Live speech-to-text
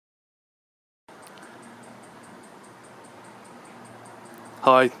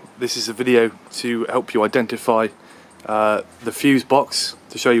Hi, this is a video to help you identify the fuse box,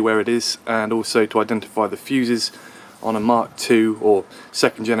 to show you where it is, and also to identify the fuses on a Mark II or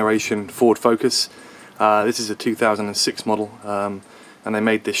second generation Ford Focus. This is a 2006 model, and they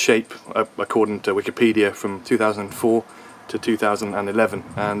made this shape according to Wikipedia from 2004 to 2011,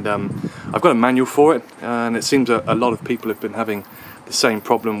 and I've got a manual for it, and it seems a lot of people have been having the same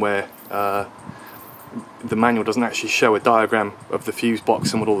problem where the manual doesn't actually show a diagram of the fuse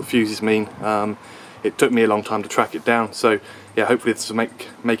box and what all the fuses mean. It took me a long time to track it down, so yeah, hopefully this will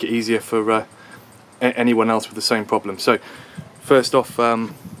make it easier for anyone else with the same problem. So first off,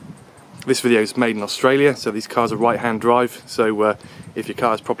 this video is made in Australia, so these cars are right-hand drive, so if your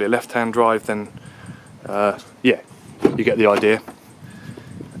car is probably a left-hand drive, then yeah, you get the idea.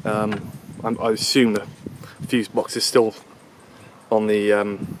 I assume the fuse box is still on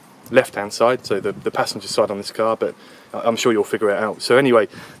the left-hand side, so the passenger side on this car, but I'm sure you'll figure it out. So anyway,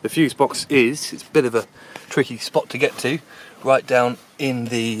 the fuse box it's a bit of a tricky spot to get to, right down in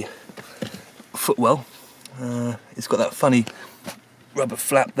the footwell. It's got that funny rubber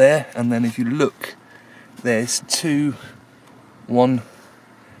flap there, and then if you look, there's two little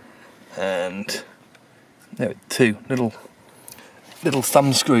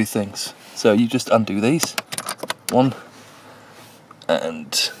thumb screw things. So you just undo these, one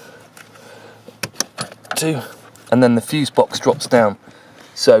and two, and then the fuse box drops down.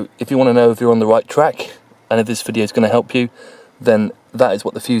 So if you want to know if you're on the right track and if this video is going to help you, then that is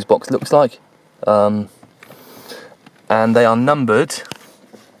what the fuse box looks like. And they are numbered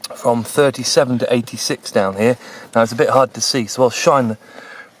from 37 to 86 down here. Now it's a bit hard to see, so I'll shine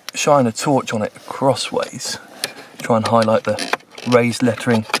a torch on it crossways, try and highlight the raised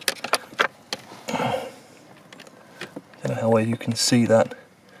lettering. I don't know how well you can see that.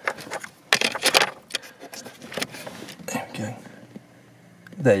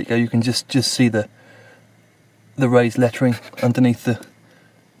 There you go, you can just see the raised lettering underneath the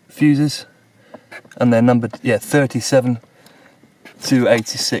fuses, and they're numbered, yeah, 37 to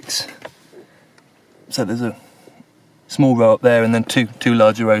 86. So there's a small row up there and then two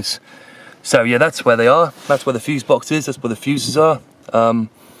larger rows. So yeah, that's where they are, that's where the fuse box is, that's where the fuses are.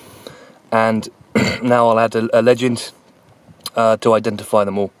 And now I'll add a legend to identify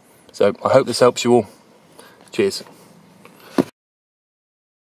them all. So I hope this helps you all. Cheers.